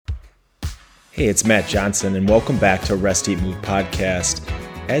Hey, it's Matt Johnson, and welcome back to Rest, Eat, Move podcast.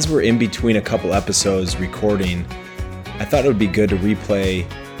 As we're in between a couple episodes recording, I thought it would be good to replay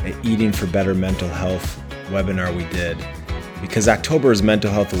an Eating for Better Mental Health webinar we did, because October is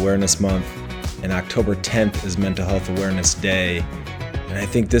Mental Health Awareness Month, and October 10th is Mental Health Awareness Day, and I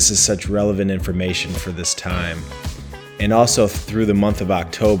think this is such relevant information for this time. And also through the month of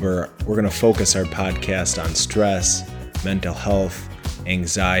October, we're going to focus our podcast on stress, mental health,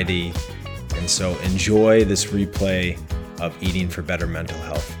 anxiety, and so enjoy this replay of Eating for Better Mental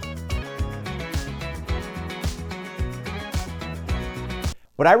Health.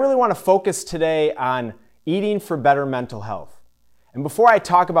 But I really want to focus today on eating for better mental health. And before I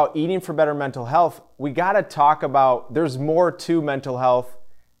talk about eating for better mental health, we got to talk about there's more to mental health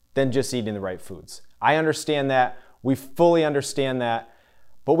than just eating the right foods. I understand that. We fully understand that.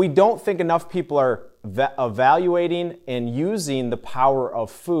 But we don't think enough people are evaluating and using the power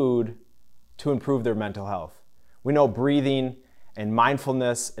of food to improve their mental health. We know breathing and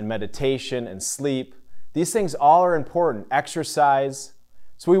mindfulness and meditation and sleep, these things all are important, exercise.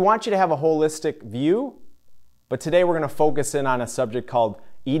 So we want you to have a holistic view, but today we're going to focus in on a subject called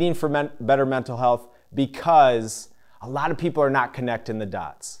eating for better mental health, because a lot of people are not connecting the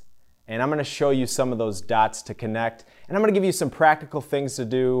dots. And I'm going to show you some of those dots to connect, and I'm going to give you some practical things to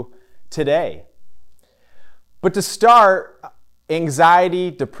do today. But to start,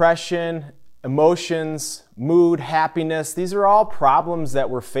 anxiety, depression, emotions, mood, happiness, these are all problems that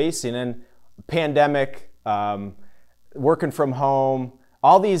we're facing. And pandemic, working from home,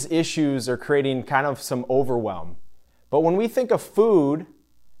 all these issues are creating kind of some overwhelm. But when we think of food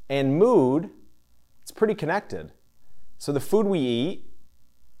and mood, it's pretty connected. So the food we eat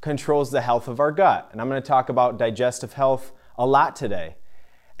controls the health of our gut. And I'm going to talk about digestive health a lot today.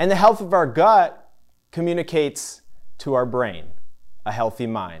 And the health of our gut communicates to our brain, a healthy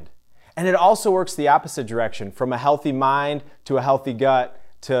mind. And it also works the opposite direction, from a healthy mind to a healthy gut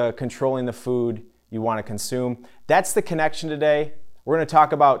to controlling the food you want to consume. That's the connection today. We're going to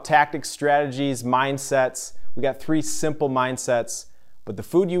talk about tactics, strategies, mindsets. We got 3 simple mindsets, but the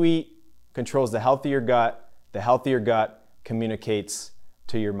food you eat controls the health of your gut. The health of your gut communicates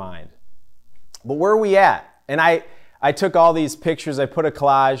to your mind. But where are we at? And I took all these pictures, I put a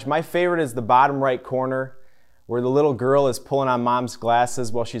collage. My favorite is the bottom right corner, where the little girl is pulling on mom's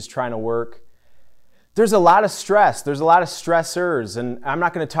glasses while she's trying to work. There's a lot of stress. There's a lot of stressors, and I'm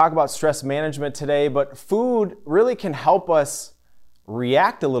not going to talk about stress management today, but food really can help us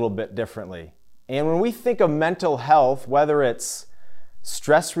react a little bit differently. And when we think of mental health, whether it's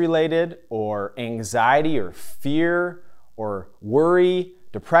stress-related or anxiety or fear or worry,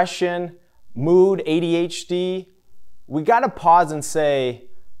 depression, mood, ADHD, we got to pause and say,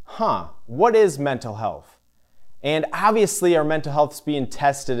 what is mental health? And obviously our mental health is being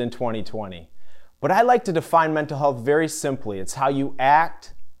tested in 2020. But I like to define mental health very simply. It's how you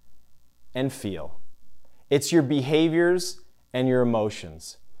act and feel. It's your behaviors and your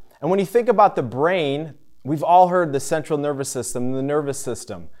emotions. And when you think about the brain, we've all heard the central nervous system, the nervous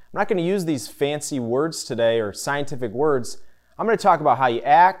system. I'm not going to use these fancy words today or scientific words. I'm going to talk about how you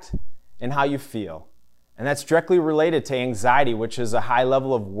act and how you feel. And that's directly related to anxiety, which is a high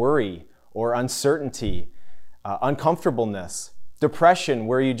level of worry or uncertainty. Uncomfortableness, depression,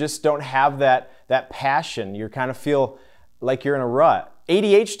 where you just don't have that passion. You kind of feel like you're in a rut.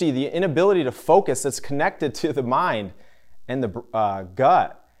 ADHD, the inability to focus, that's connected to the mind and the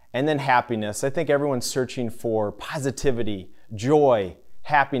gut. And then happiness. I think everyone's searching for positivity, joy,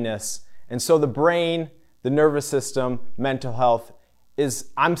 happiness. And so the brain, the nervous system, mental health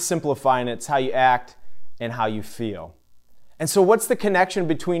I'm simplifying it, it's how you act and how you feel. And so what's the connection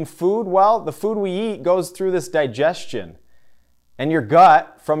between food? Well, the food we eat goes through this digestion. And your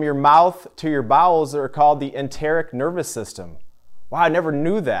gut, from your mouth to your bowels, are called the enteric nervous system. Wow, I never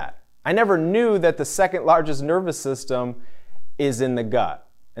knew that. I never knew that the second largest nervous system is in the gut.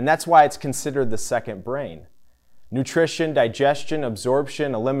 And that's why it's considered the second brain. Nutrition, digestion,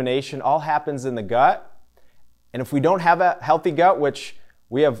 absorption, elimination, all happens in the gut. And if we don't have a healthy gut, which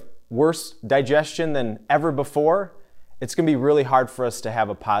we have worse digestion than ever before, it's going to be really hard for us to have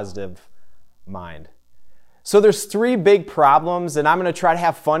a positive mind. So there's 3 big problems, and I'm going to try to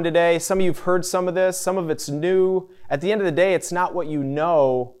have fun today. Some of you have heard some of this. Some of it's new. At the end of the day, it's not what you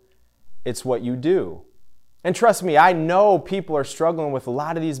know, it's what you do. And trust me, I know people are struggling with a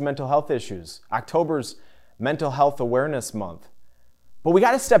lot of these mental health issues. October's Mental Health Awareness Month. But we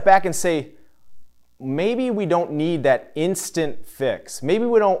got to step back and say, maybe we don't need that instant fix. Maybe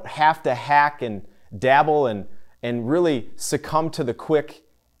we don't have to hack and dabble and really succumb to the quick,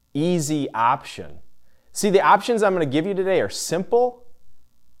 easy option. See, the options I'm going to give you today are simple,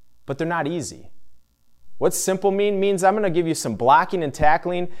 but they're not easy. What's simple mean? Means I'm going to give you some blocking and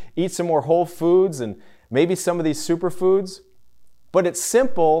tackling, eat some more whole foods and maybe some of these superfoods, but it's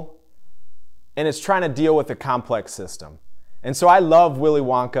simple and it's trying to deal with a complex system. And so I love Willy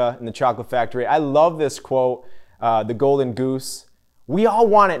Wonka and the Chocolate Factory. I love this quote, the golden goose. We all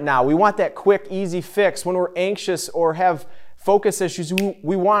want it now. We want that quick, easy fix. When we're anxious or have focus issues,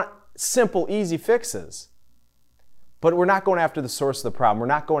 we want simple, easy fixes. But we're not going after the source of the problem. We're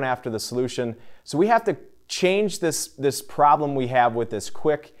not going after the solution. So we have to change this problem we have with this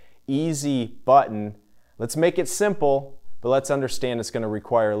quick, easy button. Let's make it simple, but let's understand it's going to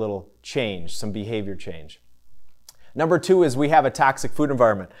require a little change, some behavior change. Number 2 is we have a toxic food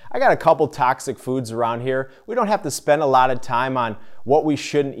environment. I got a couple toxic foods around here. We don't have to spend a lot of time on what we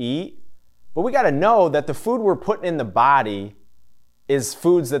shouldn't eat, but we got to know that the food we're putting in the body is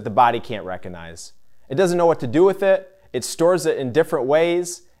foods that the body can't recognize. It doesn't know what to do with it. It stores it in different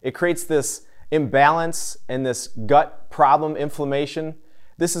ways. It creates this imbalance and this gut problem, inflammation.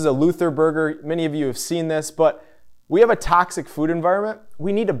 This is a Luther burger. Many of you have seen this, but we have a toxic food environment.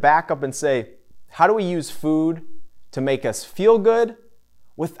 We need to back up and say, how do we use food to make us feel good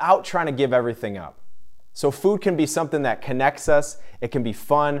without trying to give everything up? So food can be something that connects us. It can be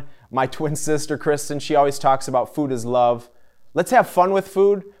fun. My twin sister, Kristen, she always talks about food is love. Let's have fun with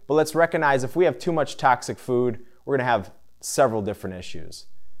food, but let's recognize if we have too much toxic food, we're going to have several different issues.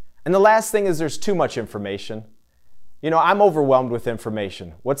 And the last thing is there's too much information. You know, I'm overwhelmed with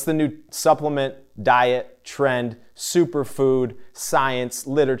information. What's the new supplement, diet, trend, superfood, science,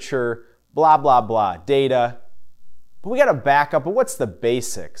 literature, blah, blah, blah, data. But we got to back up. But what's the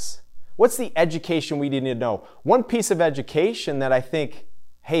basics? What's the education we need to know? One piece of education that I think,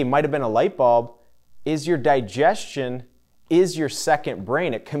 hey, might have been a light bulb is your digestion is your second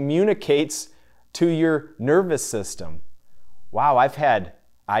brain. It communicates to your nervous system. Wow, I've had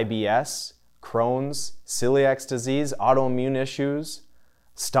IBS, Crohn's, celiac disease, autoimmune issues,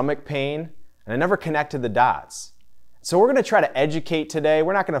 stomach pain, and I never connected the dots. So we're going to try to educate today.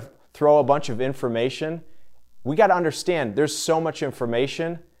 We're not going to throw a bunch of information. We got to understand there's so much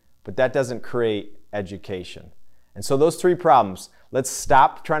information, but that doesn't create education. And so those 3 problems, let's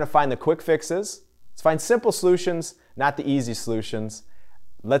stop trying to find the quick fixes. Let's find simple solutions, not the easy solutions.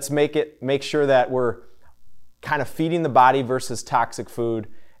 Let's make sure that we're kind of feeding the body versus toxic food,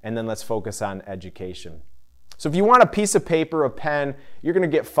 and then let's focus on education. So if you want a piece of paper, a pen, you're going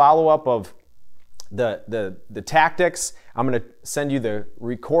to get follow-up of the tactics. I'm going to send you the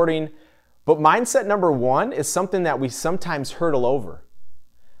recording. But mindset number 1 is something that we sometimes hurdle over.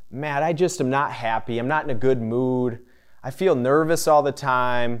 Matt, I just am not happy. I'm not in a good mood. I feel nervous all the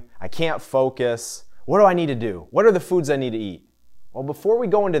time. I can't focus. What do I need to do? What are the foods I need to eat? Well, before we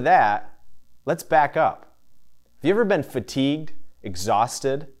go into that, let's back up. Have you ever been fatigued,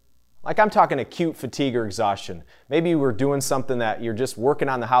 exhausted? Like I'm talking acute fatigue or exhaustion. Maybe you were doing something that you're just working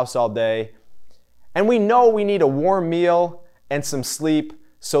on the house all day. And we know we need a warm meal and some sleep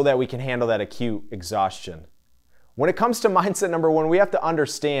so that we can handle that acute exhaustion. When it comes to mindset number 1, we have to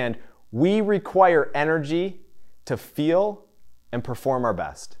understand we require energy to feel and perform our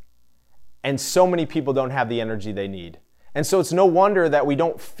best. And so many people don't have the energy they need. And so it's no wonder that we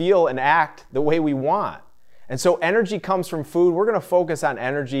don't feel and act the way we want. And so energy comes from food. We're going to focus on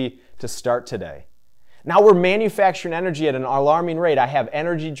energy to start today. Now we're manufacturing energy at an alarming rate. I have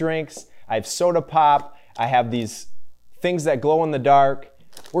energy drinks, I have soda pop, I have these things that glow in the dark.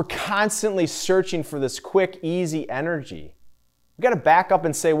 We're constantly searching for this quick, easy energy. We've got to back up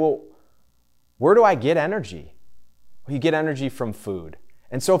and say, well, where do I get energy? Well, you get energy from food.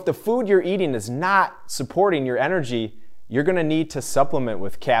 And so if the food you're eating is not supporting your energy, you're going to need to supplement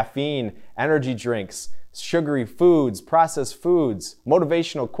with caffeine, energy drinks, sugary foods, processed foods,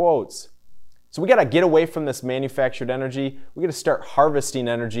 motivational quotes. So we got to get away from this manufactured energy. We got to start harvesting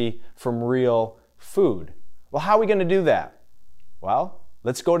energy from real food. Well, how are we going to do that? Well,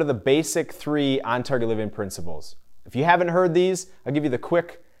 let's go to the basic 3 on-target living principles. If you haven't heard these, I'll give you the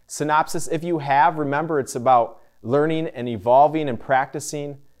quick synopsis. If you have, remember it's about learning and evolving and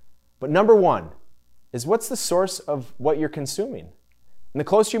practicing. But number 1 is what's the source of what you're consuming? And the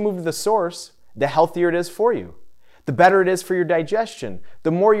closer you move to the source, the healthier it is for you. The better it is for your digestion.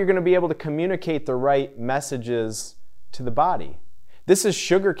 The more you're going to be able to communicate the right messages to the body. This is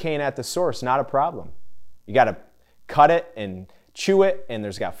sugar cane at the source, not a problem. You got to cut it and chew it, and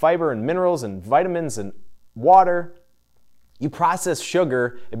there's got fiber and minerals and vitamins and water. You process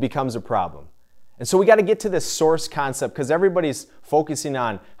sugar, it becomes a problem. And so we got to get to this source concept because everybody's focusing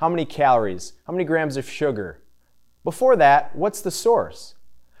on how many calories, how many grams of sugar. Before that, what's the source?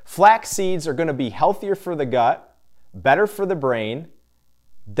 Flax seeds are going to be healthier for the gut, better for the brain,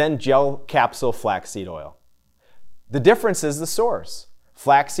 than gel capsule flaxseed oil. The difference is the source.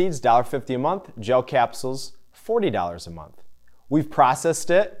 Flax seeds, $1.50 a month, gel capsules, $40 a month. We've processed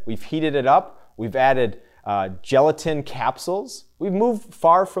it, we've heated it up, we've added gelatin capsules. We've moved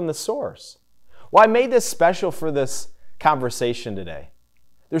far from the source. Well, I made this special for this conversation today.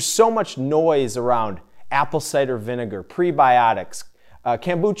 There's so much noise around apple cider vinegar, prebiotics,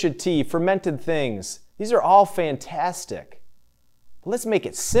 kombucha tea, fermented things. These are all fantastic. But let's make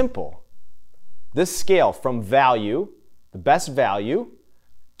it simple. This scale from value, the best value,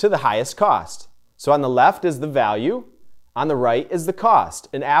 to the highest cost. So on the left is the value, on the right is the cost.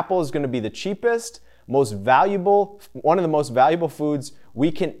 An apple is going to be the cheapest, most valuable, one of the most valuable foods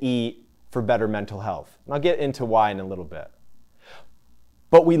we can eat for better mental health. And I'll get into why in a little bit.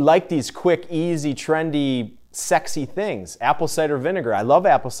 But we like these quick, easy, trendy, sexy things. Apple cider vinegar. I love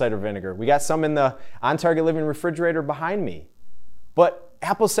apple cider vinegar. We got some in the On Target Living refrigerator behind me. But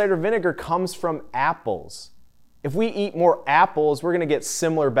apple cider vinegar comes from apples. If we eat more apples, we're going to get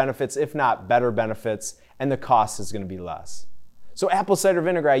similar benefits, if not better benefits, and the cost is going to be less. So apple cider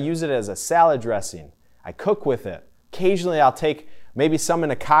vinegar, I use it as a salad dressing. I cook with it. Occasionally I'll take maybe some in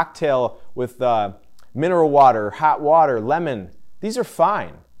a cocktail with mineral water, hot water, lemon. These are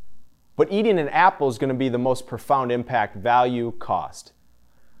fine. But eating an apple is going to be the most profound impact, value, cost.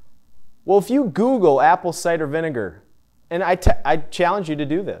 Well, if you Google apple cider vinegar, and I challenge you to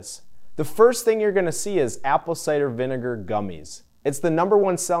do this, the first thing you're going to see is apple cider vinegar gummies. It's the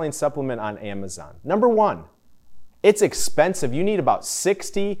 #1 selling supplement on Amazon. #1. It's expensive. You need about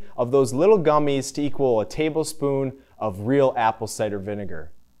 60 of those little gummies to equal a tablespoon of real apple cider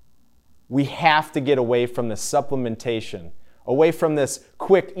vinegar. We have to get away from the supplementation, away from this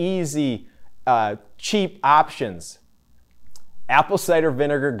quick, easy, cheap options. Apple cider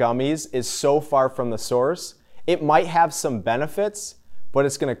vinegar gummies is so far from the source. It might have some benefits, but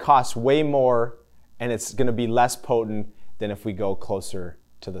it's going to cost way more and it's going to be less potent than if we go closer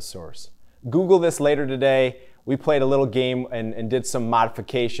to the source. Google this later today. We played a little game and did some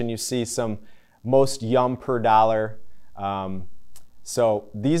modification. You see some most yum per dollar. So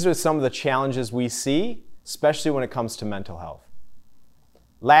these are some of the challenges we see, especially when it comes to mental health.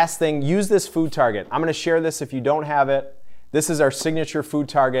 Last thing, use this food target. I'm going to share this if you don't have it. This is our signature food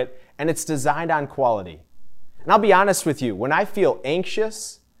target, and it's designed on quality. And I'll be honest with you, when I feel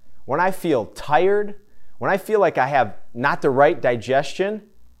anxious, when I feel tired, when I feel like I have not the right digestion,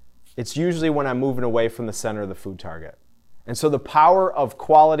 it's usually when I'm moving away from the center of the food target. And so the power of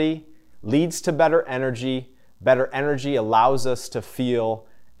quality leads to better energy. Better energy allows us to feel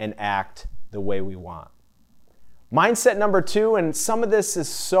and act the way we want. Mindset #2, and some of this is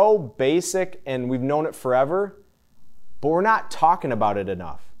so basic and we've known it forever, but we're not talking about it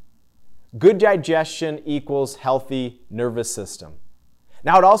enough. Good digestion equals healthy nervous system.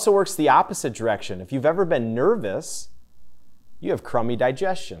 Now it also works the opposite direction. If you've ever been nervous, you have crummy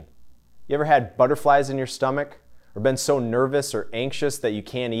digestion. You ever had butterflies in your stomach or been so nervous or anxious that you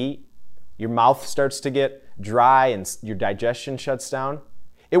can't eat? Your mouth starts to get dry and your digestion shuts down.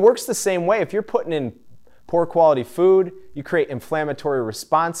 It works the same way. If you're putting in poor quality food, you create inflammatory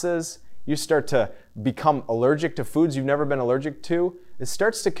responses, you start to become allergic to foods you've never been allergic to. It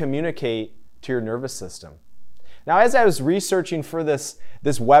starts to communicate to your nervous system. Now, as I was researching for this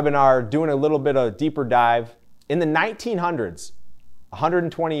webinar, doing a little bit of a deeper dive, in the 1900s,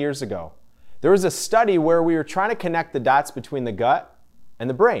 120 years ago, there was a study where we were trying to connect the dots between the gut and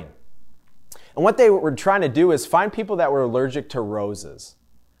the brain. And what they were trying to do is find people that were allergic to roses.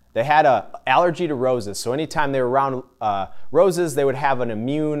 They had an allergy to roses, so anytime they were around roses, they would have an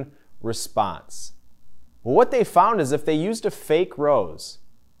immune response. Well, what they found is if they used a fake rose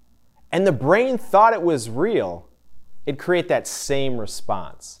and the brain thought it was real, it'd create that same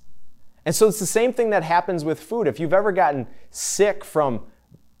response. And so it's the same thing that happens with food. If you've ever gotten sick from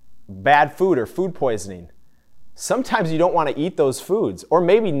bad food or food poisoning, sometimes you don't want to eat those foods, or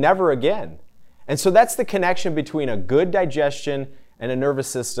maybe never again. And so that's the connection between a good digestion and a nervous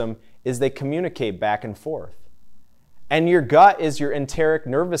system, is they communicate back and forth. And your gut is your enteric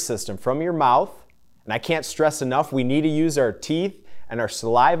nervous system from your mouth. And I can't stress enough, we need to use our teeth and our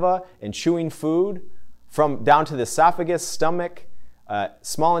saliva in chewing food from down to the esophagus, stomach,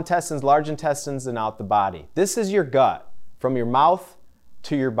 small intestines, large intestines, and out the body. This is your gut, from your mouth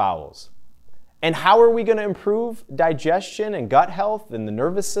to your bowels. And how are we going to improve digestion and gut health and the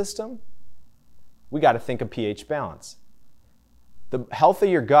nervous system? We got to think of pH balance. The health of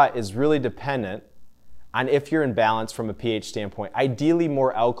your gut is really dependent on if you're in balance from a pH standpoint, ideally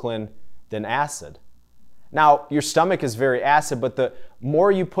more alkaline than acid. Now, your stomach is very acid, but the more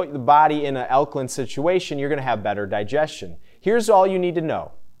you put the body in an alkaline situation, you're going to have better digestion. Here's all you need to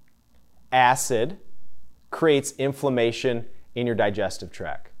know. Acid creates inflammation in your digestive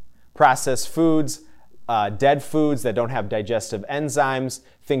tract. Processed foods, dead foods that don't have digestive enzymes,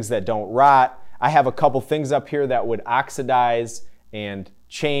 things that don't rot. I have a couple things up here that would oxidize and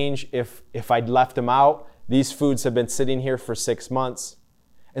change if I'd left them out. These foods have been sitting here for 6 months.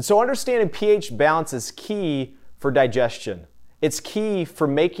 And so understanding pH balance is key for digestion. It's key for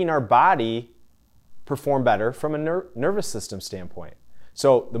making our body perform better from a nervous system standpoint.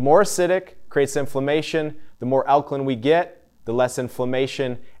 So the more acidic creates inflammation, the more alkaline we get, the less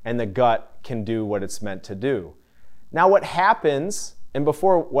inflammation, and the gut can do what it's meant to do. Now what happens, and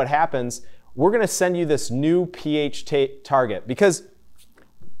before what happens, we're going to send you this new pH target, because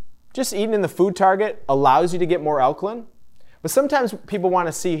just eating in the food target allows you to get more alkaline. But sometimes people want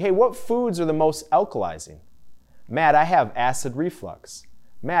to see, hey, what foods are the most alkalizing? Matt, I have acid reflux.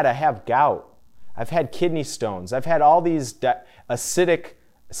 Matt, I have gout. I've had kidney stones. I've had all these acidic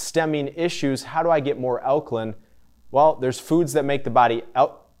stemming issues. How do I get more alkaline? Well, there's foods that make the body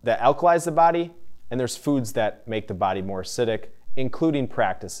that alkalize the body, and there's foods that make the body more acidic, including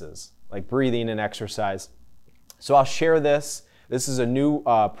practices like breathing and exercise. So I'll share this. This is a new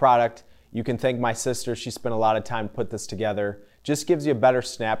product. You can thank my sister. She spent a lot of time to put this together. Just gives you a better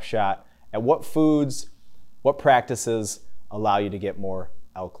snapshot at what foods, what practices allow you to get more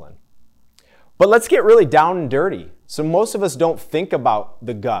alkaline. But let's get really down and dirty. So most of us don't think about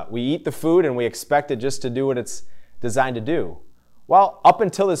the gut. We eat the food and we expect it just to do what it's designed to do. Well, up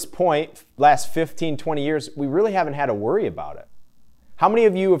until this point, last 15, 20 years, we really haven't had to worry about it. How many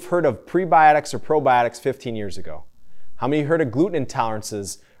of you have heard of prebiotics or probiotics 15 years ago? How many heard of gluten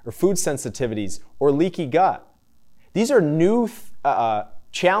intolerances or food sensitivities or leaky gut? These are new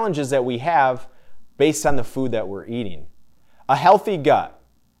challenges that we have based on the food that we're eating. A healthy gut.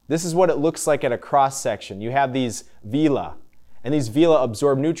 This is what it looks like at a cross section. You have these villi, and these villi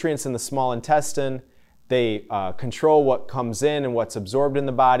absorb nutrients in the small intestine. They control what comes in and what's absorbed in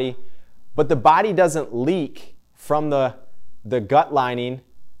the body. But the body doesn't leak from the gut lining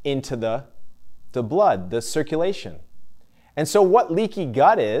into the blood, the circulation. And so what leaky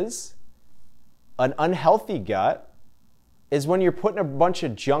gut is, an unhealthy gut, is when you're putting a bunch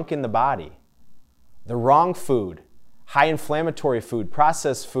of junk in the body. The wrong food, high inflammatory food,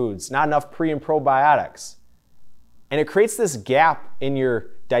 processed foods, not enough pre and probiotics. And it creates this gap in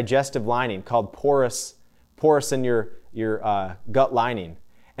your digestive lining called porous in your gut lining.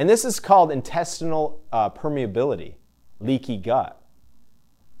 And this is called intestinal permeability, leaky gut.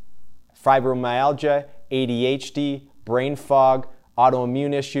 Fibromyalgia, ADHD, brain fog,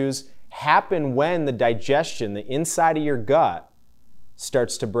 autoimmune issues happen when the digestion, the inside of your gut,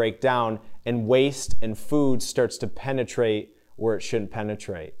 starts to break down and waste and food starts to penetrate where it shouldn't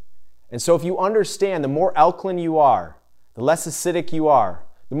penetrate. And so if you understand, the more alkaline you are, the less acidic you are,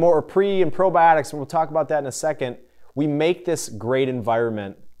 the more pre and probiotics, and we'll talk about that in a second, we make this great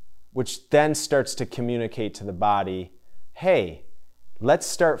environment, which then starts to communicate to the body, hey, let's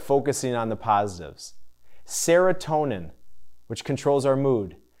start focusing on the positives. Serotonin, which controls our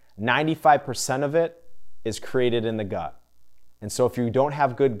mood, 95% of it is created in the gut. And so if you don't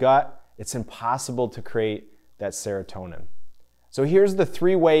have good gut, it's impossible to create that serotonin. So here's the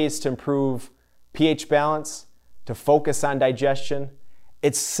 3 ways to improve pH balance, to focus on digestion.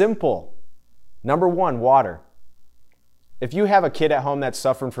 It's simple. Number 1, water. If you have a kid at home that's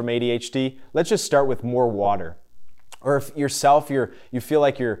suffering from ADHD, let's just start with more water. Or if yourself, you feel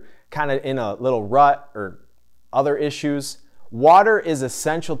like you're kind of in a little rut or other issues, water is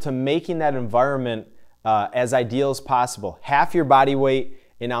essential to making that environment as ideal as possible. Half your body weight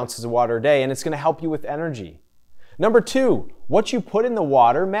in ounces of water a day, and it's going to help you with energy. Number 2, what you put in the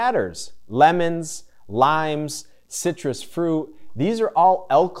water matters. Lemons, limes, citrus fruit, these are all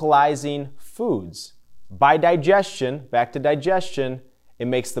alkalizing foods. By digestion, back to digestion, it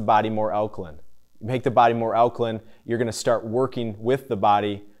makes the body more alkaline. You make the body more alkaline, you're going to start working with the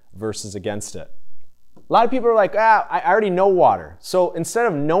body versus against it. A lot of people are like, I already know water. So instead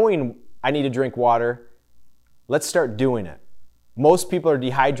of knowing I need to drink water, let's start doing it. Most people are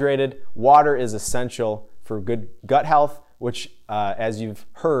dehydrated. Water is essential for good gut health, which, as you've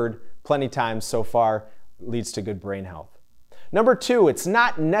heard plenty times so far, leads to good brain health. Number 2, it's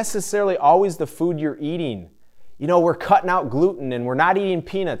not necessarily always the food you're eating. You know, we're cutting out gluten and we're not eating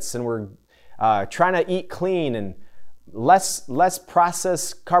peanuts and we're trying to eat clean and less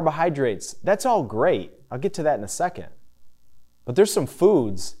processed carbohydrates. That's all great. I'll get to that in a second. But there's some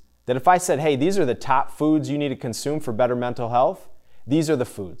foods that if I said, hey, these are the top foods you need to consume for better mental health, these are the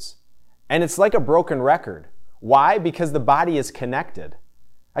foods. And it's like a broken record. Why? Because the body is connected.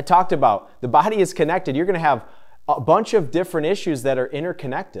 I talked about the body is connected. You're going to have a bunch of different issues that are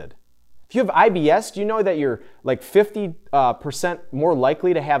interconnected. If you have IBS, do you know that you're like 50% more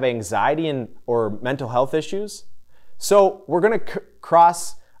likely to have anxiety or mental health issues? So we're going to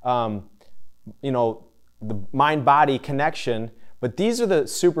cross, the mind-body connection, but these are the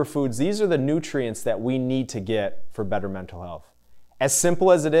superfoods, these are the nutrients that we need to get for better mental health. As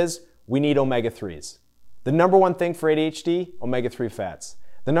simple as it is, we need omega-3s. The number one thing for ADHD, omega-3 fats.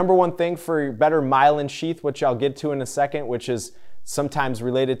 The number one thing for better myelin sheath, which I'll get to in a second, which is sometimes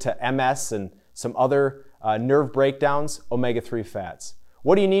related to MS and some other nerve breakdowns, omega-3 fats.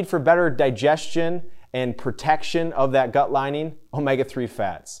 What do you need for better digestion and protection of that gut lining? Omega-3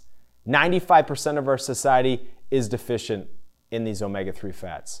 fats. 95% of our society is deficient in these omega-3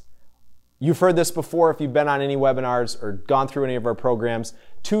 fats. You've heard this before if you've been on any webinars or gone through any of our programs.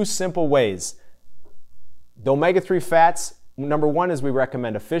 2 simple ways. The omega-3 fats, number one is we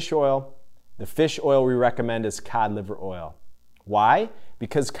recommend a fish oil. The fish oil we recommend is cod liver oil. Why?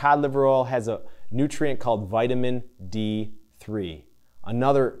 Because cod liver oil has a nutrient called vitamin D3,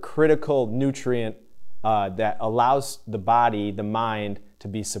 another critical nutrient that allows the body, the mind, to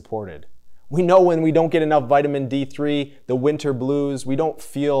be supported. We know when we don't get enough vitamin D3, the winter blues, we don't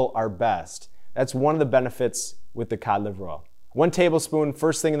feel our best. That's one of the benefits with the cod liver oil. 1 tablespoon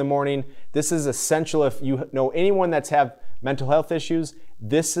first thing in the morning. This is essential if you know anyone that's have mental health issues.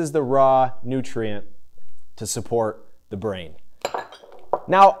 This is the raw nutrient to support the brain.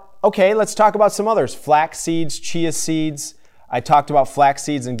 Now, okay, let's talk about some others. Flax seeds, chia seeds. I talked about flax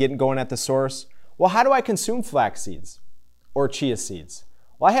seeds and getting going at the source. Well, how do I consume flax seeds or chia seeds?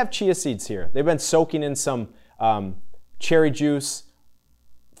 Well, I have chia seeds here. They've been soaking in some cherry juice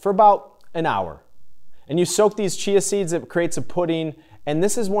for about an hour. And you soak these chia seeds, it creates a pudding. And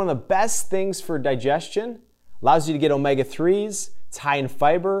this is one of the best things for digestion. Allows you to get omega-3s. It's high in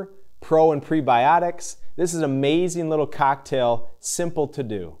fiber, pro and prebiotics. This is an amazing little cocktail, simple to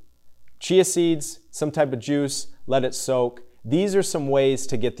do. Chia seeds, some type of juice, let it soak. These are some ways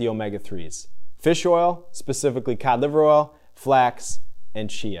to get the omega-3s. Fish oil, specifically cod liver oil, flax, and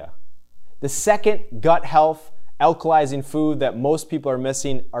chia. The second gut health alkalizing food that most people are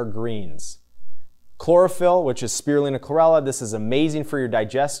missing are greens. Chlorophyll, which is spirulina chlorella, this is amazing for your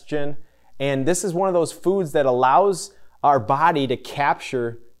digestion. And this is one of those foods that allows our body to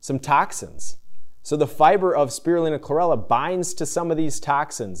capture some toxins. So the fiber of spirulina chlorella binds to some of these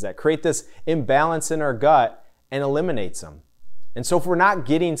toxins that create this imbalance in our gut and eliminates them. And so if we're not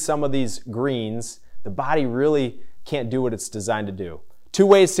getting some of these greens, the body really can't do what it's designed to do. 2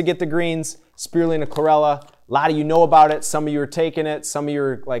 ways to get the greens, spirulina chlorella. A lot of you know about it. Some of you are taking it. Some of you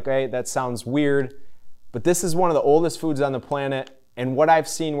are like, hey, that sounds weird. But this is one of the oldest foods on the planet. And what I've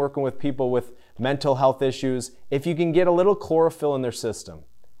seen working with people with mental health issues, if you can get a little chlorophyll in their system,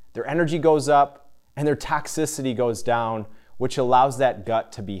 their energy goes up and their toxicity goes down, which allows that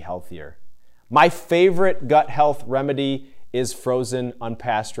gut to be healthier. My favorite gut health remedy is frozen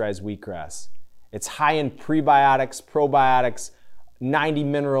unpasteurized wheatgrass. It's high in prebiotics, probiotics, 90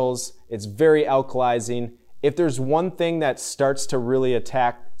 minerals. It's very alkalizing. If there's one thing that starts to really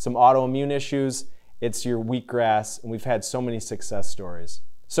attack some autoimmune issues, it's your wheatgrass, and we've had so many success stories.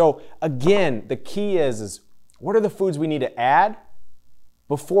 So again, the key is what are the foods we need to add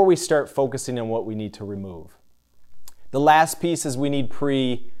before we start focusing on what we need to remove? The last piece is we need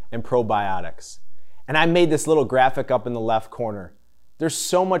pre and probiotics. And I made this little graphic up in the left corner. There's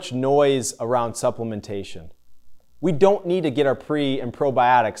so much noise around supplementation. We don't need to get our pre and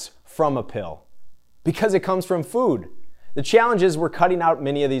probiotics from a pill because it comes from food. The challenge is we're cutting out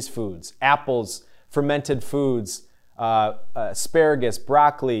many of these foods. Apples, fermented foods, asparagus,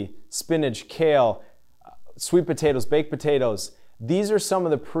 broccoli, spinach, kale, sweet potatoes, baked potatoes. These are some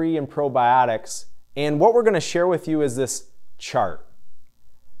of the pre and probiotics. And what we're going to share with you is this chart.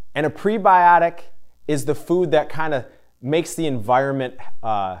 And a prebiotic is the food that kind of makes the environment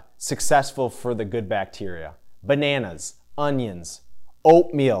successful for the good bacteria. Bananas, onions,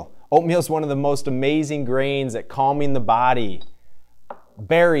 oatmeal. Oatmeal is one of the most amazing grains at calming the body.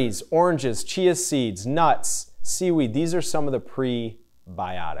 Berries, oranges, chia seeds, nuts, seaweed. These are some of the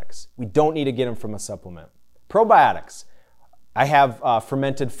prebiotics. We don't need to get them from a supplement. Probiotics. I have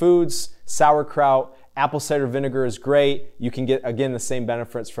fermented foods, sauerkraut, apple cider vinegar is great. You can get, again, the same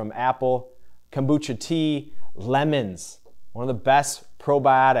benefits from apple. Kombucha tea, lemons, one of the best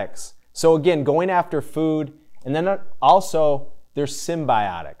probiotics. So again, going after food, and then also there's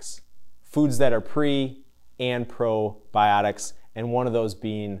symbiotics, foods that are pre and probiotics, and one of those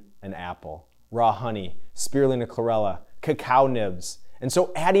being an apple, raw honey, spirulina chlorella, cacao nibs. And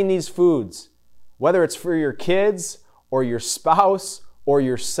so adding these foods, whether it's for your kids or your spouse or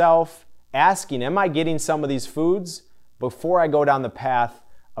yourself, asking, am I getting some of these foods before I go down the path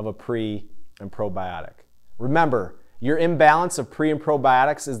of a pre and probiotic? Remember, your imbalance of pre and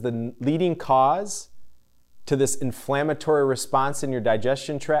probiotics is the leading cause to this inflammatory response in your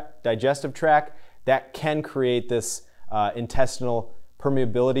digestive tract that can create this intestinal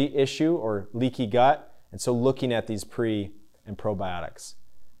permeability issue or leaky gut. And so looking at these pre and probiotics.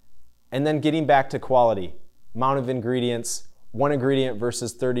 And then getting back to quality, amount of ingredients, one ingredient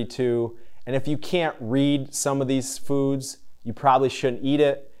versus 32. And if you can't read some of these foods, you probably shouldn't eat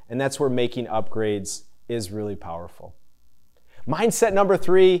it. And that's where making upgrades is really powerful. Mindset number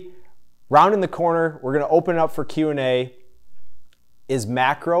 3, rounding the corner, we're going to open it up for Q&A, is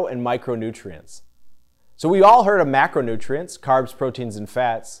macro and micronutrients. So we all heard of macronutrients, carbs, proteins, and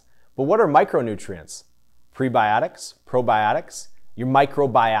fats, but what are micronutrients? Prebiotics, probiotics, your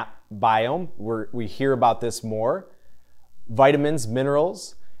microbiome, we hear about this more, vitamins,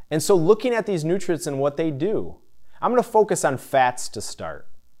 minerals. And so looking at these nutrients and what they do, I'm going to focus on fats to start.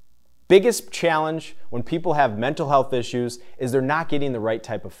 Biggest challenge when people have mental health issues is they're not getting the right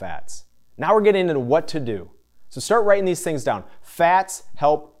type of fats. Now we're getting into what to do. So start writing these things down. Fats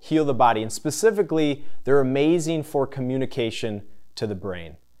help heal the body, and specifically, they're amazing for communication to the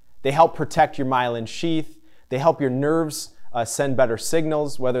brain. They help protect your myelin sheath. They help your nerves send better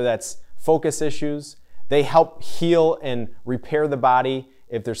signals, whether that's focus issues. They help heal and repair the body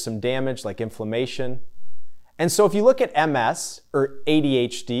if there's some damage like inflammation. And so if you look at MS or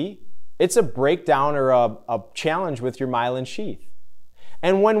ADHD, it's a breakdown or a challenge with your myelin sheath.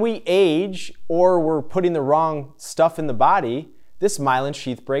 And when we age or we're putting the wrong stuff in the body, this myelin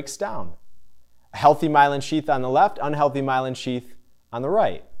sheath breaks down. A healthy myelin sheath on the left, unhealthy myelin sheath on the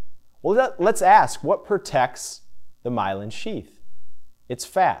right. Well, let's ask, what protects the myelin sheath? It's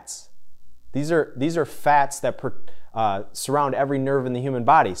fats. These are fats that surround every nerve in the human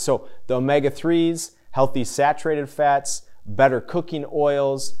body. So the omega-3s, healthy saturated fats, better cooking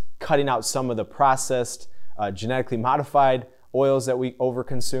oils, cutting out some of the processed, genetically modified oils that we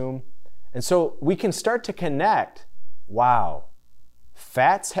overconsume. And so we can start to connect, wow,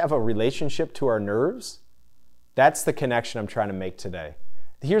 fats have a relationship to our nerves? That's the connection I'm trying to make today.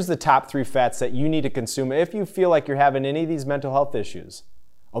 Here's the top 3 fats that you need to consume if you feel like you're having any of these mental health issues.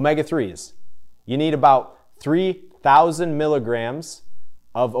 Omega-3s. You need about 3,000 milligrams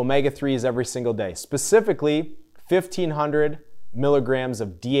of omega-3s every single day. Specifically, 1,500 milligrams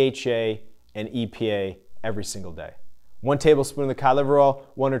of DHA and EPA every single day. 1 tablespoon of the cod liver oil,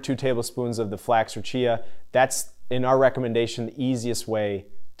 1 or 2 tablespoons of the flax or chia. That's, in our recommendation, the easiest way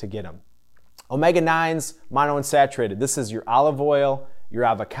to get them. Omega-9s, monounsaturated. This is your olive oil, your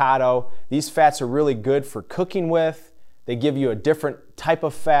avocado. These fats are really good for cooking with. They give you a different type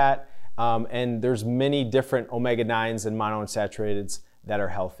of fat, and there's many different omega-9s and monounsaturated that are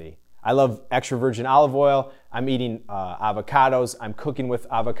healthy. I love extra virgin olive oil. I'm eating avocados. I'm cooking with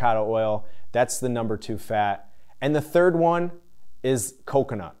avocado oil. That's the number 2 fat. And the third one is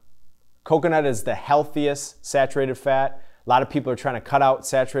coconut. Coconut is the healthiest saturated fat. A lot of people are trying to cut out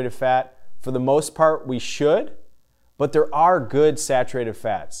saturated fat. For the most part, we should, but there are good saturated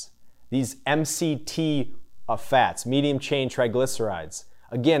fats. These MCT fats, medium chain triglycerides.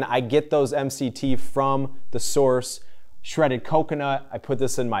 Again, I get those MCT from the source, shredded coconut. I put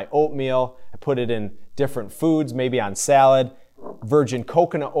this in my oatmeal. I put it in different foods, maybe on salad. Virgin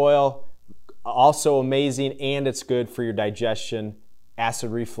coconut oil, also amazing, and it's good for your digestion,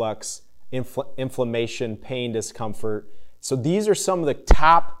 acid reflux, inflammation, pain, discomfort. So these are some of the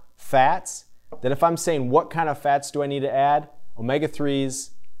top fats that if I'm saying what kind of fats do I need to add,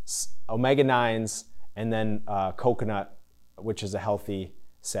 omega-3s, omega-9s, and then coconut, which is a healthy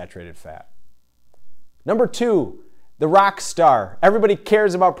saturated fat. Number 2, the rock star. Everybody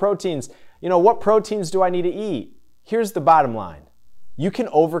cares about proteins. You know, what proteins do I need to eat? Here's the bottom line. You can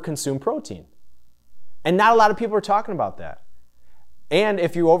overconsume protein. And not a lot of people are talking about that. And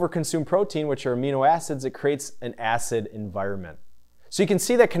if you overconsume protein, which are amino acids, it creates an acid environment. So you can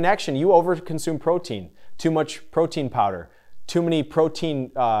see that connection. You overconsume protein, too much protein powder, too many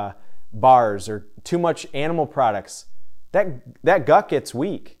protein bars, or too much animal products. That gut gets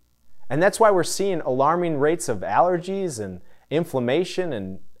weak. And that's why we're seeing alarming rates of allergies and inflammation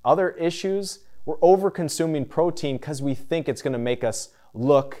and other issues. We're overconsuming protein because we think it's going to make us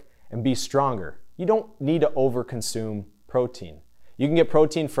look and be stronger. You don't need to overconsume protein. You can get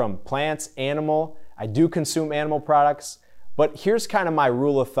protein from plants, animal. I do consume animal products, but here's kind of my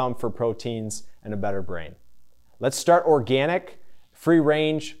rule of thumb for proteins and a better brain. Let's start organic, free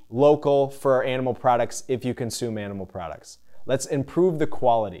range, local for our animal products if you consume animal products. Let's improve the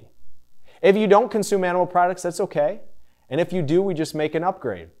quality. If you don't consume animal products, that's okay. And if you do, we just make an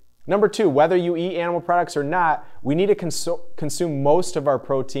upgrade. Number 2, whether you eat animal products or not, we need to consume most of our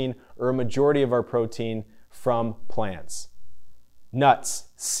protein or a majority of our protein from plants. Nuts,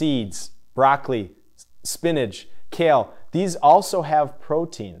 seeds, broccoli, spinach, kale, these also have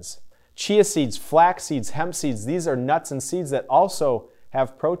proteins. Chia seeds, flax seeds, hemp seeds, these are nuts and seeds that also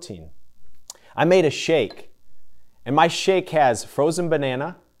have protein. I made a shake, and my shake has frozen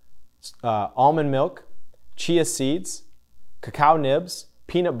banana, almond milk, chia seeds, cacao nibs,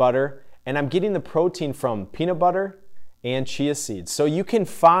 peanut butter, and I'm getting the protein from peanut butter and chia seeds. So you can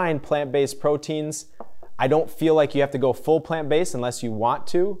find plant-based proteins. I don't feel like you have to go full plant-based unless you want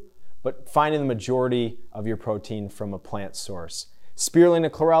to, but finding the majority of your protein from a plant source. Spirulina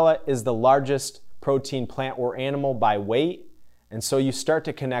chlorella is the largest protein plant or animal by weight, and so you start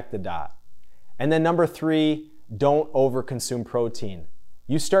to connect the dot. And then number 3, don't overconsume protein.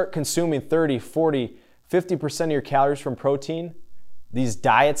 You start consuming 30, 40, 50% of your calories from protein, these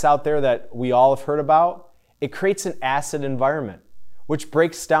diets out there that we all have heard about, it creates an acid environment, which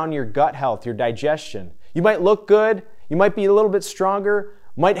breaks down your gut health, your digestion. You might look good, you might be a little bit stronger,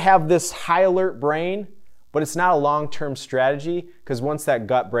 might have this high alert brain, but it's not a long-term strategy because once that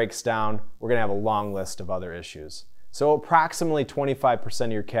gut breaks down, we're gonna have a long list of other issues. So approximately 25%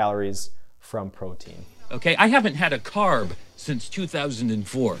 of your calories from protein. Okay, I haven't had a carb since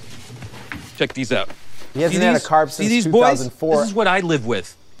 2004. Check these out. He hasn't had a carb since 2004. Boys? This is what I live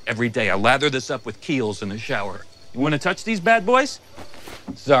with every day. I lather this up with Kiehl's in the shower. You want to touch these bad boys?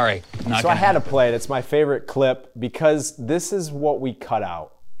 Sorry, not So I had to play it. It's my favorite clip because this is what we cut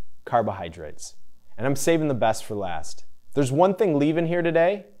out, carbohydrates. And I'm saving the best for last. If there's one thing leaving here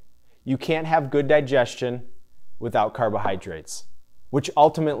today, you can't have good digestion without carbohydrates, which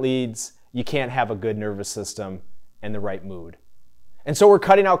ultimately leads you can't have a good nervous system and the right mood. And so we're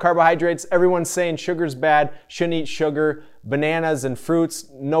cutting out carbohydrates. Everyone's saying sugar's bad, shouldn't eat sugar, bananas and fruits,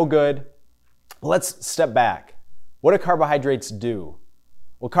 no good. Let's step back. What do carbohydrates do?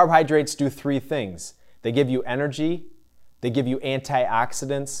 Well, carbohydrates do 3 things. They give you energy, they give you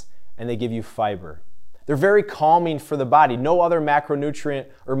antioxidants, and they give you fiber. They're very calming for the body. No other macronutrient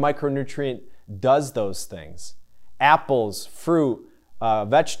or micronutrient does those things. Apples, fruit,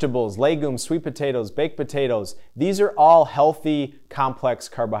 vegetables, legumes, sweet potatoes, baked potatoes, these are all healthy, complex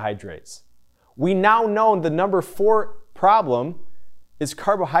carbohydrates. We now know the number 4 problem is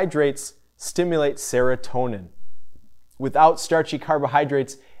carbohydrates stimulate serotonin. Without starchy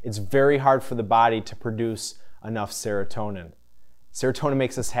carbohydrates, it's very hard for the body to produce enough serotonin. Serotonin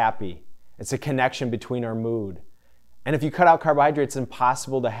makes us happy. It's a connection between our mood. And if you cut out carbohydrates, it's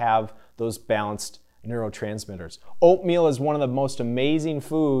impossible to have those balanced neurotransmitters. Oatmeal is one of the most amazing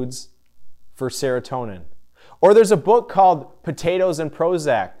foods for serotonin. Or there's a book called Potatoes and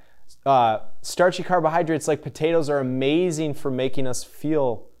Prozac. Starchy carbohydrates like potatoes are amazing for making us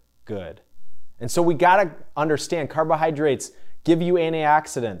feel good. And so we gotta understand carbohydrates give you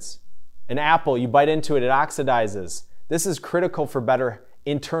antioxidants. An apple, you bite into it, it oxidizes. This is critical for better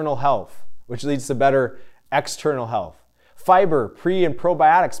internal health, which leads to better external health. Fiber, pre and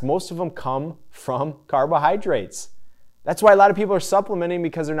probiotics, most of them come from carbohydrates. That's why a lot of people are supplementing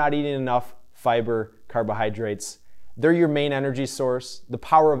because they're not eating enough fiber, carbohydrates. They're your main energy source, the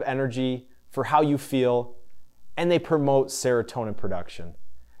power of energy for how you feel, and they promote serotonin production.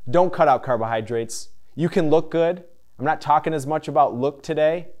 Don't cut out carbohydrates. You can look good. I'm not talking as much about look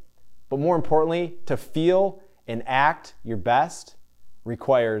today, but more importantly, to feel and act your best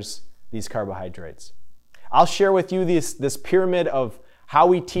requires these carbohydrates. I'll share with you this pyramid of how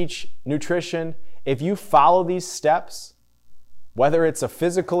we teach nutrition. If you follow these steps, whether it's a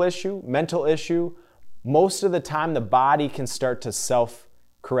physical issue, mental issue, most of the time the body can start to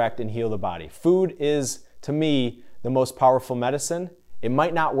self-correct and heal the body. Food is, to me, the most powerful medicine. It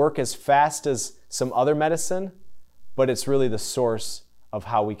might not work as fast as some other medicine, but it's really the source of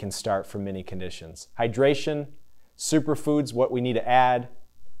how we can start from many conditions. Hydration, superfoods, what we need to add,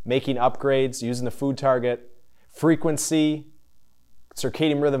 making upgrades, using the food target, frequency,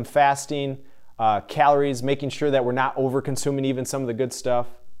 circadian rhythm fasting, calories, making sure that we're not over-consuming even some of the good stuff,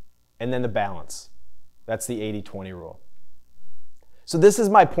 and then the balance. That's the 80-20 rule. So this is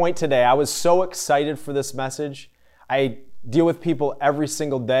my point today. I was so excited for this message. I deal with people every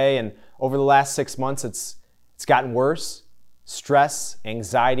single day, and over the last 6 months, it's gotten worse. Stress,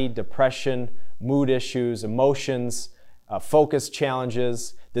 anxiety, depression, mood issues, emotions, focus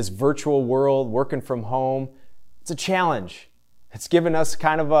challenges, this virtual world, working from home. It's a challenge. It's given us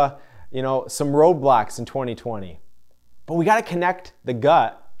kind of some roadblocks in 2020. But we got to connect the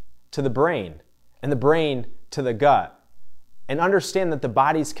gut to the brain and the brain to the gut and understand that the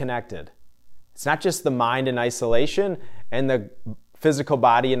body's connected. It's not just the mind in isolation and the physical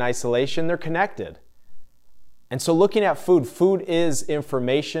body in isolation, they're connected. And so looking at food, food is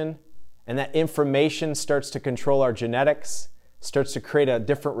information, and that information starts to control our genetics, starts to create a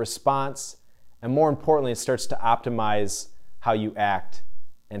different response, and more importantly, it starts to optimize how you act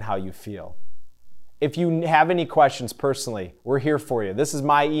and how you feel. If you have any questions personally, we're here for you. This is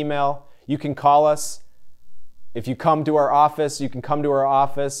my email. You can call us. If you come to our office, you can come to our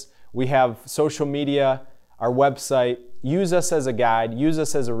office. We have social media, our website. Use us as a guide, use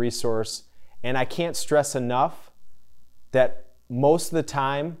us as a resource. And I can't stress enough that most of the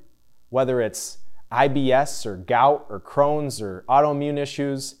time, whether it's IBS or gout or Crohn's or autoimmune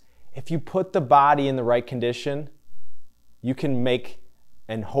issues, if you put the body in the right condition, you can make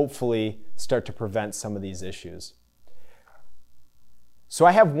and hopefully start to prevent some of these issues. So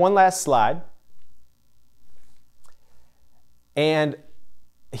I have one last slide. And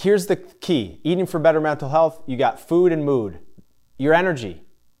here's the key. Eating for better mental health, you got food and mood. Your energy.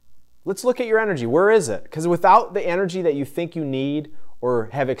 Let's look at your energy. Where is it? Because without the energy that you think you need or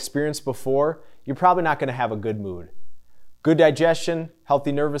have experienced before, you're probably not going to have a good mood. Good digestion,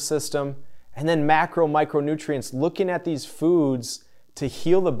 healthy nervous system, and then macro, micronutrients, looking at these foods to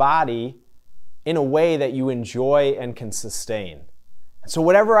heal the body in a way that you enjoy and can sustain. So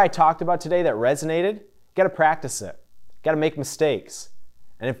whatever I talked about today that resonated, you got to practice it. You got to make mistakes.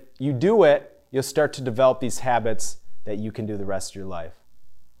 And if you do it, you'll start to develop these habits that you can do the rest of your life.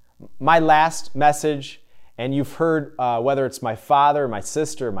 My last message, and you've heard whether it's my father, my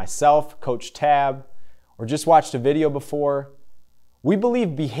sister, myself, Coach Tab, or just watched a video before, we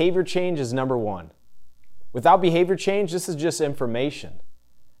believe behavior change is number one. Without behavior change, this is just information.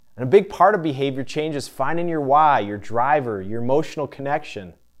 And a big part of behavior change is finding your why, your driver, your emotional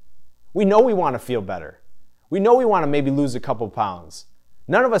connection. We know we want to feel better. We know we want to maybe lose a couple pounds.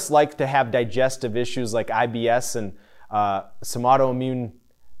 None of us like to have digestive issues like IBS and some autoimmune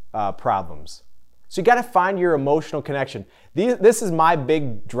problems. So you got to find your emotional connection. This is my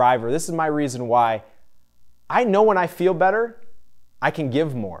big driver. This is my reason why I know when I feel better, I can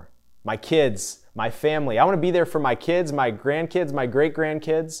give more. My kids, my family. I want to be there for my kids, my grandkids, my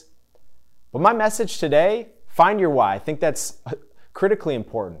great-grandkids. But my message today, find your why. I think that's critically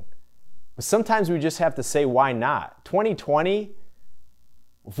important. But sometimes we just have to say, why not? 2020,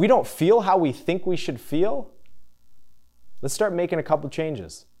 if we don't feel how we think we should feel, let's start making a couple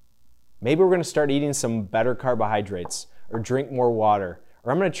changes. Maybe we're going to start eating some better carbohydrates or drink more water,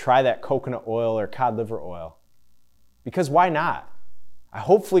 or I'm going to try that coconut oil or cod liver oil. Because why not? I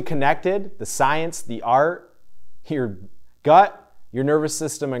hopefully connected, the science, the art, your gut, your nervous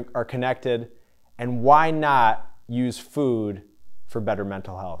system are connected, and why not use food for better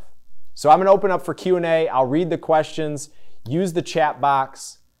mental health? So I'm going to open up for Q&A. I'll read the questions, use the chat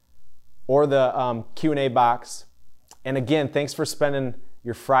box or the Q&A box. And again, thanks for spending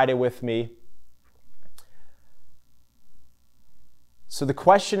your Friday with me. So the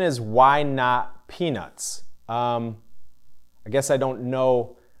question is, why not peanuts? I guess I don't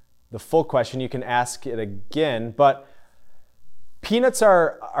know the full question. You can ask it again, but peanuts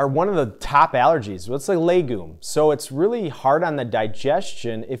are one of the top allergies. Well, it's a legume, so it's really hard on the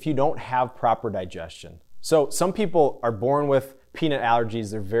digestion if you don't have proper digestion. So some people are born with peanut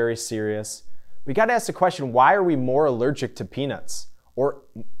allergies. They're very serious. We got to ask the question, why are we more allergic to peanuts or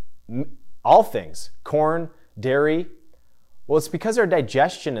all things, corn, dairy? Well, it's because our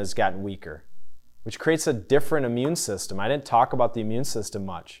digestion has gotten weaker, which creates a different immune system. I didn't talk about the immune system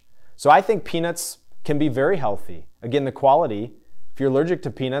much. So I think peanuts can be very healthy. Again, the quality, if you're allergic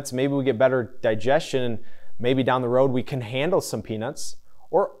to peanuts, maybe we get better digestion, and maybe down the road we can handle some peanuts,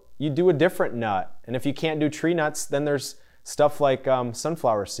 or you do a different nut. And if you can't do tree nuts, then there's stuff like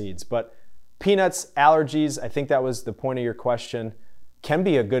sunflower seeds. But peanuts, allergies, I think that was the point of your question, can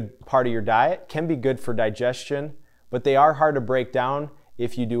be a good part of your diet, can be good for digestion, but they are hard to break down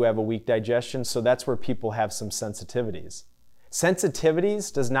if you do have a weak digestion, so that's where people have some sensitivities.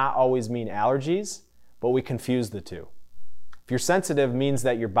 Sensitivities does not always mean allergies, but we confuse the two. If you're sensitive, means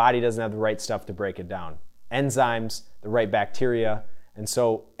that your body doesn't have the right stuff to break it down. Enzymes, the right bacteria, and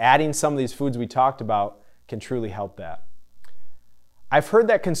so adding some of these foods we talked about can truly help that. I've heard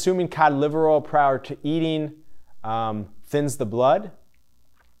that consuming cod liver oil prior to eating thins the blood.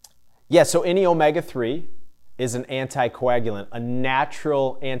 Yeah, so any omega-3 is an anticoagulant, a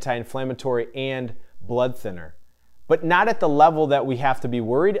natural anti-inflammatory and blood thinner, but not at the level that we have to be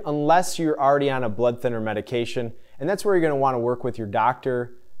worried unless you're already on a blood thinner medication, and that's where you're going to want to work with your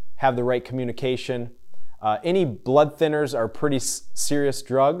doctor, have the right communication. Any blood thinners are pretty serious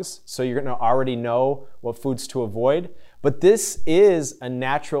drugs, so you're going to already know what foods to avoid, but this is a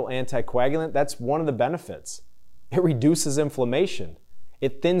natural anticoagulant. That's one of the benefits. It reduces inflammation.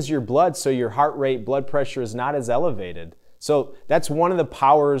 It thins your blood so your heart rate, blood pressure is not as elevated. So that's one of the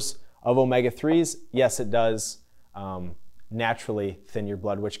powers of omega-3s. Yes, it does naturally thin your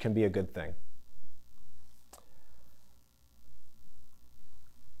blood, which can be a good thing.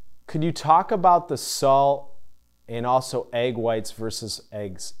 Could you talk about the salt and also egg whites versus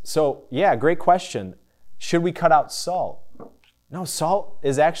eggs? So yeah, great question. Should we cut out salt? No, salt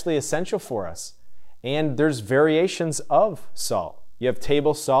is actually essential for us. And there's variations of salt. You have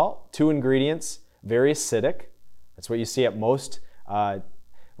table salt, 2 ingredients, very acidic. That's what you see at most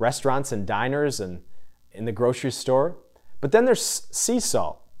restaurants and diners and in the grocery store. But then there's sea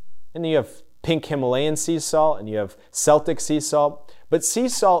salt. And you have pink Himalayan sea salt and you have Celtic sea salt. But sea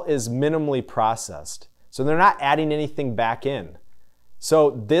salt is minimally processed. So they're not adding anything back in.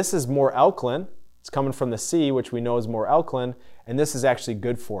 So this is more alkaline. It's coming from the sea, which we know is more alkaline. And this is actually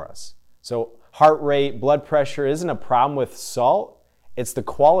good for us. So heart rate, blood pressure isn't a problem with salt. It's the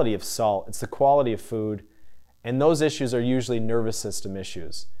quality of salt. It's the quality of food. And those issues are usually nervous system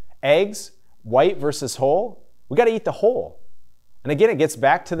issues. Eggs, white versus whole, we got to eat the whole. And again, it gets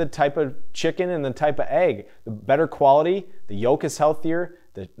back to the type of chicken and the type of egg. The better quality, the yolk is healthier,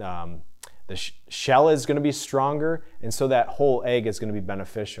 the shell is going to be stronger, and so that whole egg is going to be